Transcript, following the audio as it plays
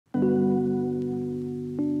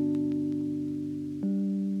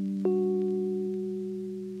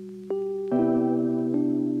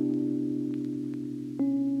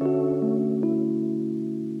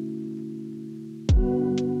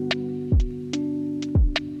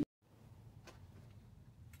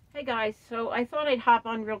Hi guys, so I thought I'd hop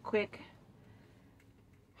on real quick.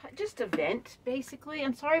 Just a vent, basically.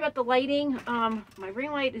 I'm sorry about the lighting. My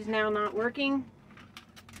ring light is now not working.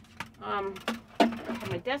 I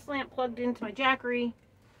have my desk lamp plugged into my Jackery.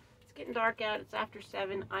 It's getting dark out. It's after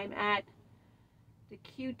 7. I'm at the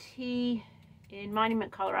QT in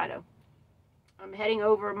Monument, Colorado. I'm heading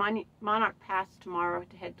over Monarch Pass tomorrow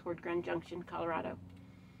to head toward Grand Junction, Colorado.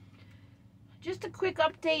 Just a quick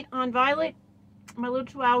update on Violet, my little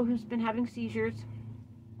chihuahua who's been having seizures.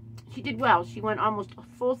 She did well. She went almost a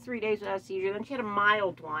full 3 days without a seizure. Then she had a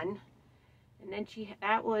mild one. And then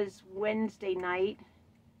that was Wednesday night.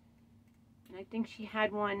 And I think she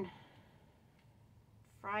had one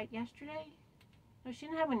yesterday? No, she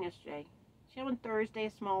didn't have one yesterday. She had one Thursday, a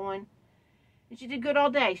small one. And she did good all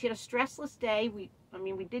day. She had a stressless day. We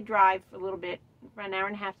did drive a little bit, for an hour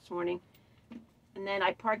and a half this morning. And then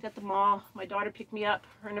I parked at the mall. My daughter picked me up,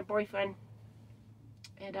 her and her boyfriend.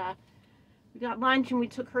 And we got lunch and we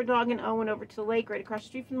took her dog and Owen over to the lake right across the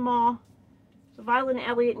street from the mall. So Violet and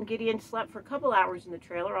Elliot and Gideon slept for a couple hours in the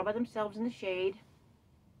trailer all by themselves in the shade.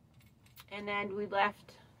 And then we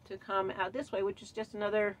left to come out this way, which is just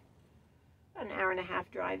about an hour and a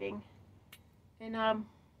half driving. And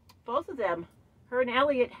both of them, her and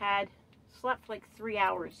Elliot, had slept for like 3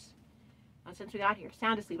 hours since we got here,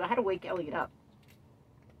 sound asleep. I had to wake Elliot up.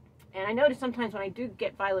 And I notice sometimes when I do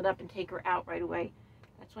get Violet up and take her out right away,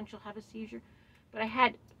 that's when she'll have a seizure. But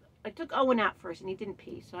I took Owen out first and he didn't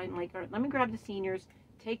pee. So I'm like, all right, let me grab the seniors,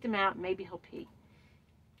 take them out, and maybe he'll pee.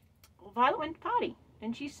 Well, Violet went to potty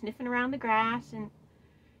and she's sniffing around the grass, and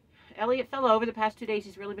Elliot fell over. The past 2 days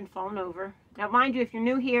he's really been falling over. Now mind you, if you're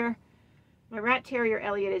new here, my rat terrier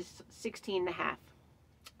Elliot is 16 and a half.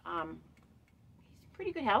 He's in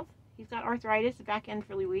pretty good health. He's got arthritis, the back end's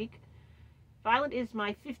really weak. Violet is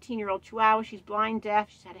my 15-year-old chihuahua. She's blind,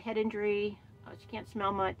 deaf, she's had a head injury, she can't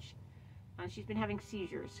smell much. She's been having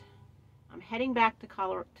seizures. I'm heading back to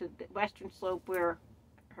the western slope where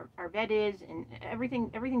our vet is, and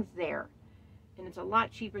everything's there. And it's a lot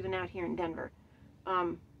cheaper than out here in Denver.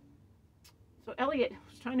 So Elliot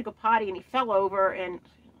was trying to go potty and he fell over, and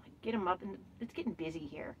I get him up, and it's getting busy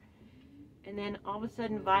here. And then all of a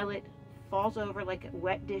sudden Violet falls over like a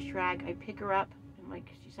wet dish rag. I pick her up, and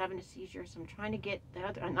like she's having a seizure, so I'm trying to get the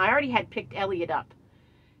other, and I already had picked Elliot up,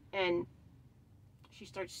 and she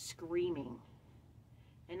starts screaming.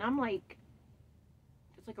 And I'm like,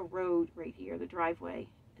 it's like a road right here, the driveway,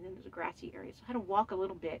 and then there's a grassy area, so I had to walk a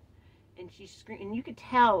little bit, and she's screaming. And you could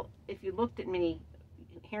tell if you looked at me,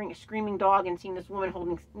 hearing a screaming dog and seeing this woman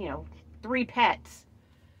holding 3 pets,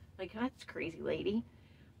 like, that's crazy lady.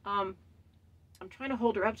 I'm trying to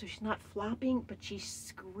hold her up so she's not flopping, but she's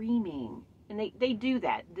screaming. And they do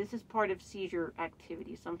that. This is part of seizure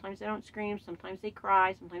activity. Sometimes they don't scream, sometimes they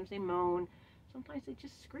cry, sometimes they moan, sometimes they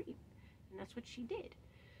just scream. And that's what she did.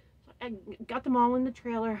 So I got them all in the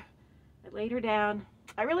trailer. I laid her down.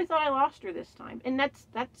 I really thought I lost her this time. And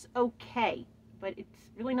that's okay. But it's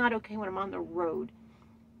really not okay when I'm on the road.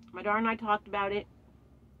 My daughter and I talked about it.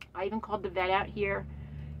 I even called the vet out here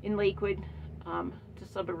in Lakewood, the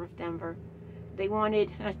suburb of Denver. They wanted,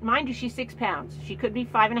 mind you, she's 6 pounds. She could be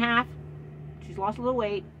 5.5. She's lost a little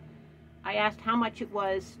weight. I asked how much it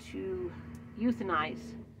was to euthanize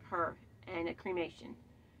her and a cremation.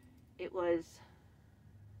 It was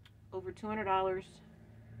over $200.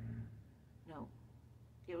 No,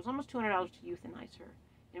 it was almost $200 to euthanize her.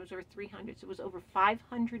 And it was over $300. So it was over $500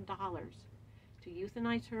 to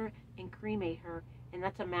euthanize her and cremate her, and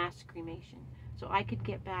that's a mass cremation. So I could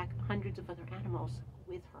get back hundreds of other animals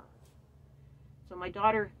with her. So my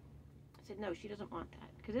daughter said no, she doesn't want that,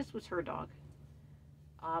 because this was her dog.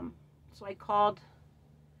 So I called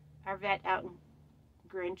our vet out in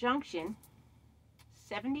Grand Junction,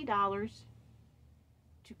 $70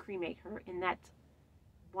 to cremate her, and that's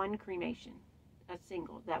one cremation, a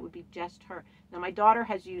single. That would be just her. Now my daughter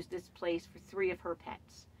has used this place for 3 of her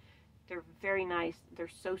pets. They're very nice, they're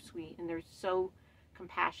so sweet, and they're so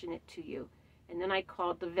compassionate to you. And then I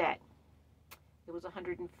called the vet. It was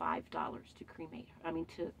 $105 to cremate her,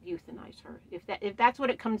 to euthanize her. If that's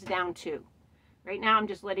what it comes down to. Right now I'm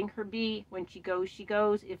just letting her be. When she goes, she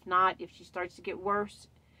goes. If not, if she starts to get worse,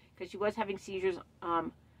 because she was having seizures,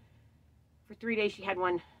 for 3 days she had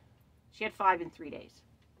 5 in 3 days.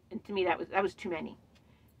 And to me that was too many.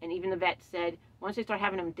 And even the vet said once they start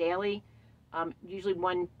having them daily, usually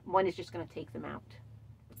one is just going to take them out.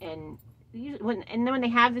 And then when they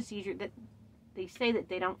have the seizure, that they say that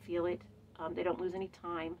they don't feel it, they don't lose any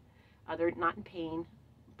time, they're not in pain.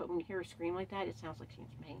 But when you hear her scream like that, it sounds like she's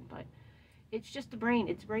in pain. But it's just the brain.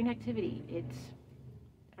 It's brain activity.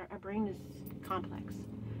 Our brain is complex.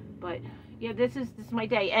 But yeah, this is my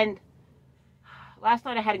day. And last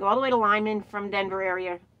night I had to go all the way to Lyman from Denver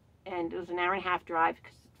area, and it was an hour and a half drive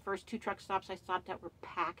because the first 2 truck stops I stopped at were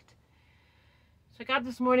packed. So I got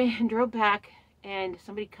this morning and drove back, and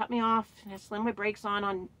somebody cut me off, and I slammed my brakes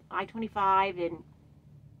on I-25, and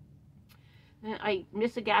then I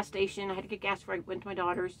missed a gas station. I had to get gas before I went to my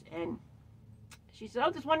daughter's, and she said,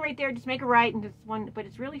 oh, there's one right there, just make a right, and there's one, but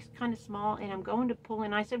it's really kind of small, and I'm going to pull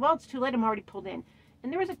in. I said, well, it's too late, I'm already pulled in.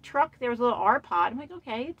 And there was a truck, there was a little R-Pod. I'm like,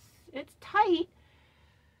 okay, it's tight.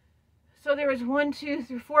 So there was 1, 2,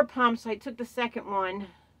 3, 4 pumps. I took the second one,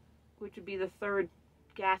 which would be the third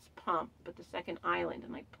gas pump, but the second island,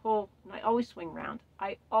 and I pull, and I always swing round.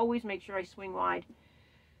 I always make sure I swing wide.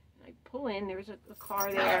 And I pull in, there's a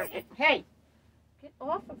car there. And, hey, get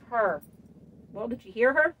off of her. Well, did you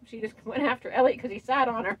hear her? She just went after Elliot because he sat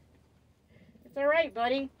on her. It's all right,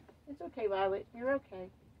 buddy. It's okay, Violet. You're okay.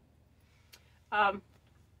 So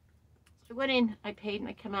I went in, I paid, and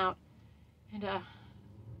I come out, and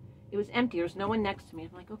it was empty. There was no one next to me.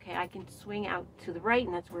 I'm like, okay, I can swing out to the right,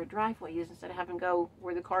 and that's where a driveway is, instead of having to go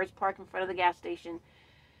where the cars park in front of the gas station.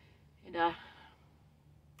 And so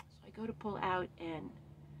I go to pull out, and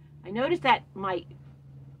I noticed that my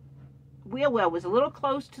wheel well was a little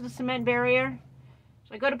close to the cement barrier.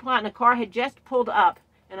 So I go to pull out, and the car had just pulled up,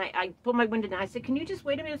 and I pulled my window down. I said, can you just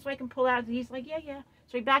wait a minute so I can pull out? And he's like, yeah.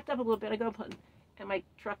 So he backed up a little bit. I go up, and my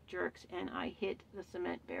truck jerks, and I hit the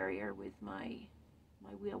cement barrier with my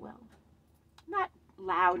wheel well. Not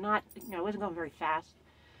loud, not, I wasn't going very fast.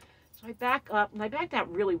 So I back up, and I backed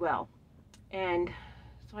out really well. And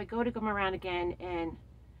so I go to come around again, and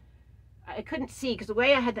I couldn't see, because the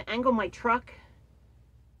way I had to angle my truck,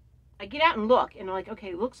 I get out and look, and I'm like,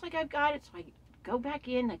 okay, looks like I've got it. So I go back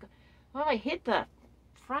in, I hit the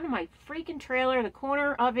front of my freaking trailer, the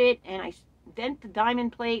corner of it, and I dent the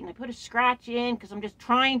diamond plate, and I put a scratch in, because I'm just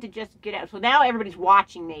trying to just get out. So now everybody's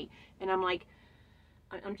watching me, and I'm like,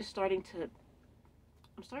 I'm starting to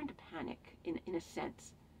panic in a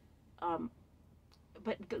sense.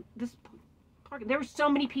 But this park, there were so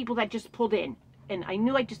many people that just pulled in, and I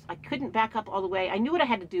knew I couldn't back up all the way. I knew what I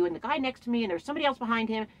had to do, and the guy next to me, and there was somebody else behind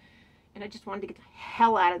him, and I just wanted to get the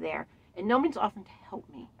hell out of there, and no one's offering to help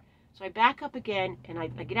me. So I back up again, and I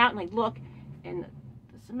get out, and I look, and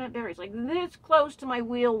the cement barrier is like this close to my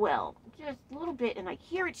wheel well, just a little bit, and I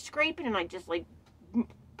hear it scraping, and I just like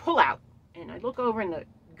pull out. And I look over, and the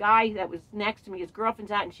guy that was next to me, his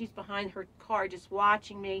girlfriend's out, and she's behind her car just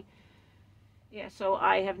watching me. Yeah, so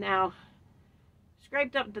I have now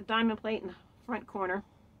scraped up the diamond plate in the front corner,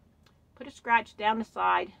 put a scratch down the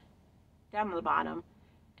side, down to the bottom,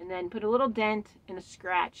 and then put a little dent and a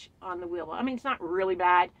scratch on the wheel well. I mean, it's not really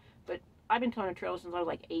bad, but I've been towing a trailer since I was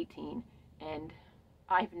like 18, and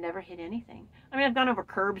I've never hit anything. I mean, I've gone over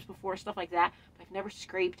curbs before, stuff like that, but I've never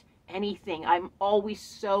scraped anything. I'm always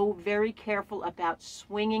so very careful about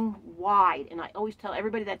swinging wide, and I always tell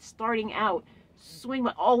everybody that's starting out, swing,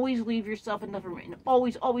 but always leave yourself enough room, and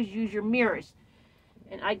always use your mirrors.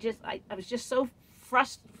 And I was just so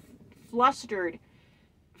flustered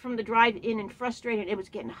from the drive in, and frustrated. It was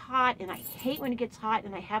getting hot, and I hate when it gets hot,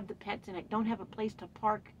 and I have the pets, and I don't have a place to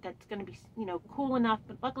park that's going to be, cool enough.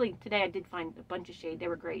 But luckily today I did find a bunch of shade. They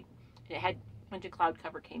were great. It had a bunch of cloud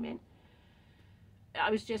cover came in.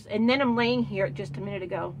 And then I'm laying here just a minute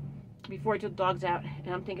ago before I took the dogs out,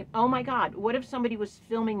 and I'm thinking, oh my God, what if somebody was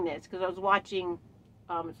filming this? Because I was watching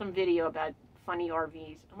some video about funny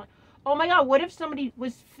RVs. I'm like, oh my God, what if somebody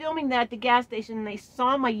was filming that at the gas station, and they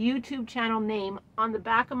saw my YouTube channel name on the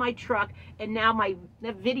back of my truck, and now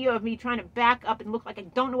the video of me trying to back up and look like I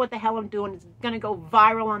don't know what the hell I'm doing is going to go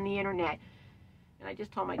viral on the internet. And I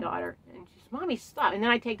just told my daughter, and she said, Mommy, stop. And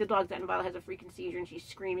then I take the dogs out, and Violet has a freaking seizure, and she's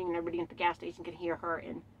screaming, and everybody at the gas station can hear her.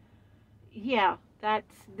 And yeah,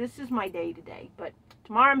 this is my day today. But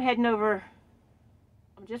tomorrow I'm heading over,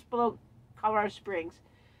 I'm just below Colorado Springs.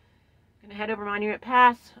 I'm going to head over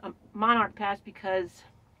Monarch Pass, because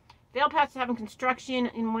Vail Pass is having construction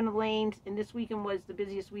in one of the lanes, and this weekend was the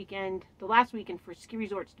busiest weekend, the last weekend for ski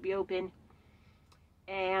resorts to be open.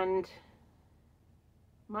 And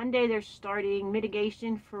Monday they're starting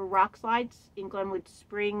mitigation for rock slides in Glenwood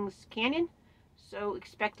Springs Canyon, so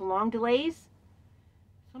expect long delays.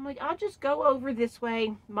 So I'm like, I'll just go over this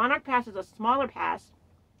way. Monarch Pass is a smaller pass.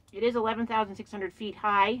 It is 11,600 feet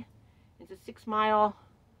high. It's a 6-mile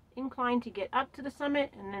incline to get up to the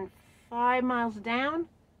summit, and then 5 miles down.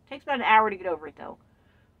 Takes about an hour to get over it though.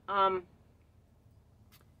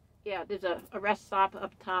 Yeah, there's a rest stop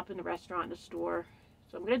up top, and a restaurant and a store.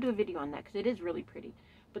 So I'm going to do a video on that because it is really pretty.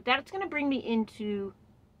 But that's going to bring me into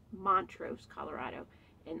Montrose, Colorado.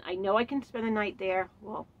 And I know I can spend the night there.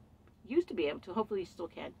 Well, used to be able to. Hopefully you still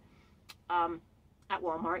can. at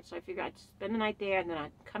Walmart. So I figured I'd spend the night there, and then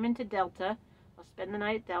I'd come into Delta. I'll spend the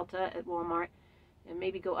night at Delta at Walmart, and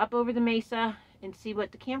maybe go up over the mesa and see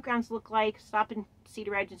what the campgrounds look like. Stop in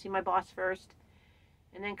Cedar Ridge and see my boss first,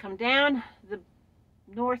 and then come down the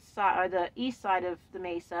north side or the east side of the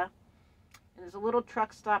mesa. And there's a little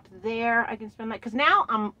truck stop there. I can spend that, because now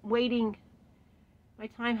I'm waiting. My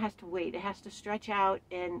time has to wait. It has to stretch out,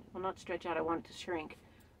 and well, not stretch out. I want it to shrink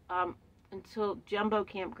until Jumbo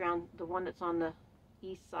Campground, the one that's on the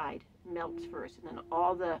east side, melts first, and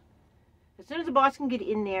then as soon as the boss can get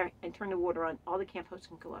in there and turn the water on, all the camp hosts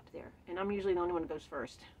can go up there. And I'm usually the only one that goes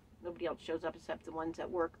first. Nobody else shows up except the ones that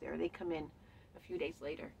work there. They come in a few days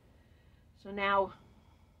later. So now,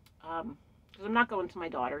 because I'm not going to my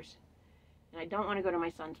daughter's, and I don't want to go to my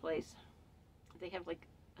son's place. They have like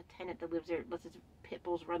a tenant that lives there, lets his pit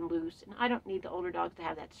bulls run loose, and I don't need the older dogs to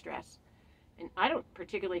have that stress. And I don't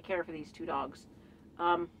particularly care for these two dogs.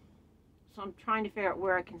 So I'm trying to figure out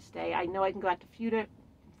where I can stay. I know I can go out to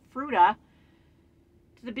Fruta,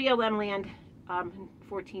 to the BLM land in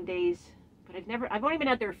 14 days. But I've only been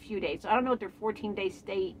out there a few days, so I don't know what their 14-day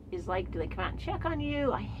stay is like. Do they come out and check on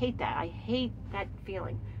you? I hate that. I hate that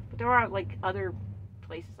feeling. But there are like other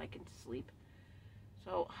places I can sleep.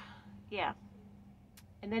 So, yeah.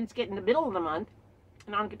 And then it's getting the middle of the month,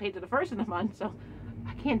 and I don't get paid to the first of the month, so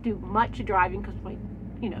I can't do much driving because my,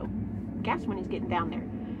 gas money's getting down there.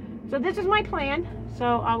 So this is my plan.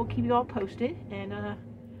 So I will keep you all posted, and I'll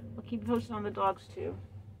keep you posted on the dogs too.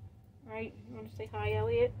 All right, you want to say hi,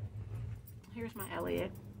 Elliot? Here's my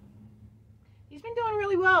Elliot. He's been doing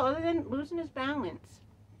really well, other than losing his balance.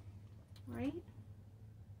 Right?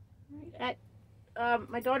 At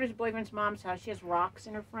my daughter's boyfriend's mom's house, she has rocks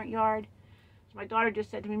in her front yard. So my daughter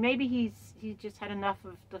just said to me, maybe he just had enough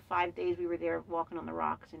of the 5 days we were there walking on the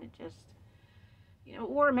rocks, and it just,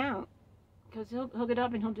 wore him out. Because he'll get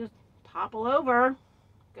up and he'll just topple over.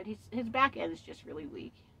 But his back end is just really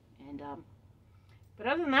weak. And but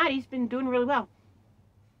other than that, he's been doing really well.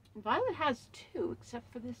 And Violet has too,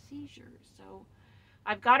 except for the seizures. So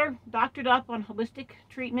I've got her doctored up on holistic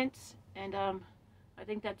treatments, and I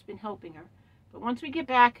think that's been helping her. But once we get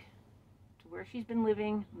back to where she's been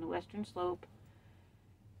living on the western slope,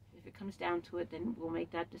 if it comes down to it, then we'll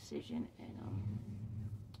make that decision, and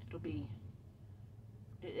it'll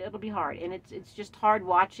be hard. And it's just hard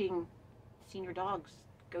watching senior dogs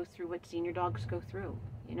go through what senior dogs go through,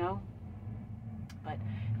 But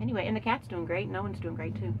anyway, and the cat's doing great. No one's doing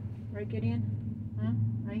great too. Right, Gideon? Huh?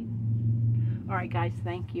 Right? All right, guys.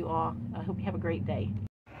 Thank you all. I hope you have a great day.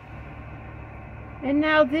 And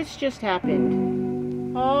now this just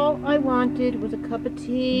happened. All I wanted was a cup of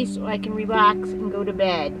tea so I can relax and go to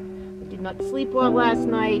bed. I did not sleep well last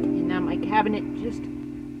night, and now my cabinet just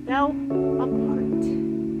fell apart.